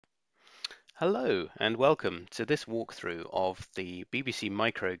Hello and welcome to this walkthrough of the BBC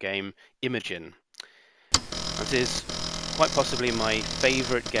Micro game Imogen. This is quite possibly my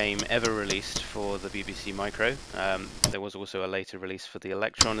favourite game ever released for the BBC Micro. There was also a later release for the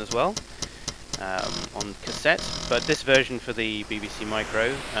Electron as well on cassette, but this version for the BBC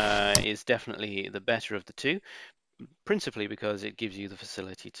Micro is definitely the better of the two, principally because it gives you the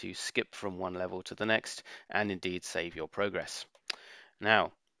facility to skip from one level to the next and indeed save your progress.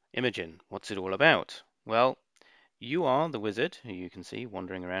 Now, Imogen, what's it all about? Well, you are the wizard, who you can see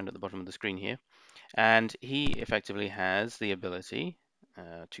wandering around at the bottom of the screen here, and he effectively has the ability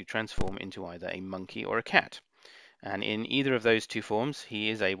to transform into either a monkey or a cat. And in either of those two forms, he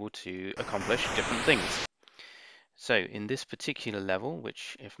is able to accomplish different things. So in this particular level,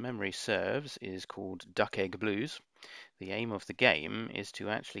 which if memory serves is called Duck Egg Blues, the aim of the game is to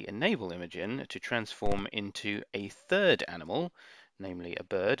actually enable Imogen to transform into a third animal, namely a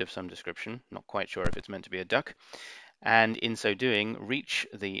bird of some description, not quite sure if it's meant to be a duck, and in so doing reach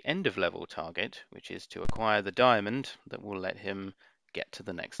the end of level target, which is to acquire the diamond that will let him get to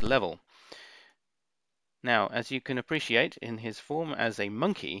the next level. Now, as you can appreciate, in his form as a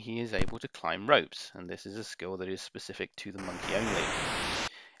monkey, he is able to climb ropes, and this is a skill that is specific to the monkey only.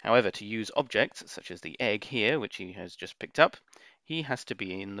 However, to use objects, such as the egg here, which he has just picked up, he has to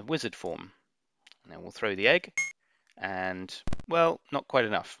be in the wizard form. Now we'll throw the egg, and, well, not quite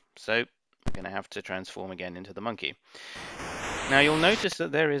enough, so we're going to have to transform again into the monkey. Now you'll notice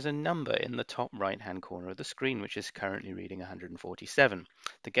that there is a number in the top right-hand corner of the screen, which is currently reading 147.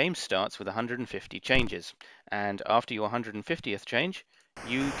 The game starts with 150 changes, and after your 150th change,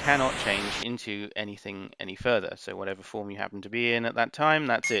 you cannot change into anything any further. So whatever form you happen to be in at that time,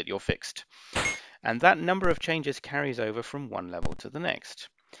 that's it, you're fixed. And that number of changes carries over from one level to the next.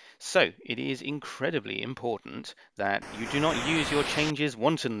 So it is incredibly important that you do not use your changes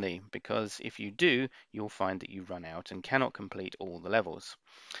wantonly, because if you do, you'll find that you run out and cannot complete all the levels.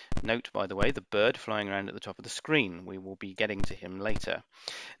 Note, by the way, the bird flying around at the top of the screen. We will be getting to him later.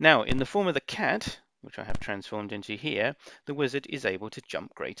 Now, in the form of the cat, which I have transformed into here, the wizard is able to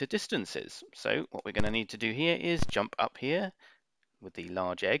jump greater distances. So what we're going to need to do here is jump up here with the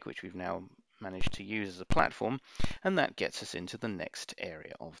large egg, which we've now managed to use as a platform, and that gets us into the next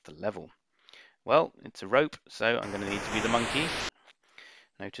area of the level. Well, it's a rope, so I'm going to need to be the monkey.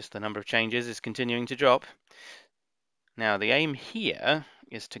 Notice the number of changes is continuing to drop. Now the aim here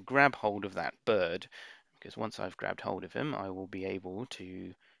is to grab hold of that bird, because once I've grabbed hold of him, I will be able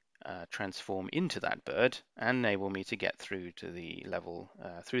to transform into that bird and enable me to get through to the level,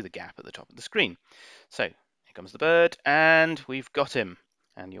 through the gap at the top of the screen. So here comes the bird, and we've got him.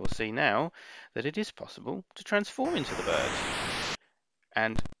 And you'll see now that it is possible to transform into the bird.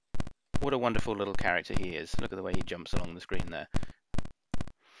 And what a wonderful little character he is. Look at the way he jumps along the screen there.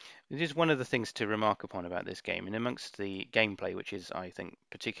 It is one of the things to remark upon about this game, and amongst the gameplay, which is, I think,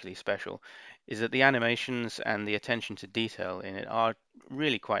 particularly special, is that the animations and the attention to detail in it are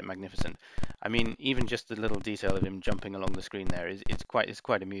really quite magnificent. I mean, even just the little detail of him jumping along the screen there is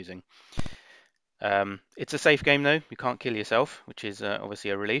quite amusing. It's a safe game though, you can't kill yourself, which is obviously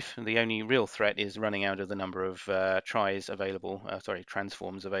a relief. The only real threat is running out of the number of transforms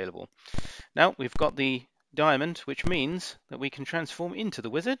available. Now we've got the diamond, which means that we can transform into the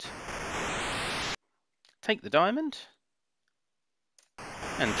wizard, take the diamond,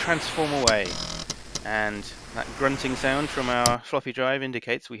 and transform away. And that grunting sound from our floppy drive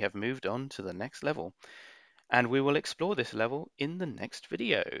indicates we have moved on to the next level. And we will explore this level in the next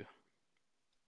video.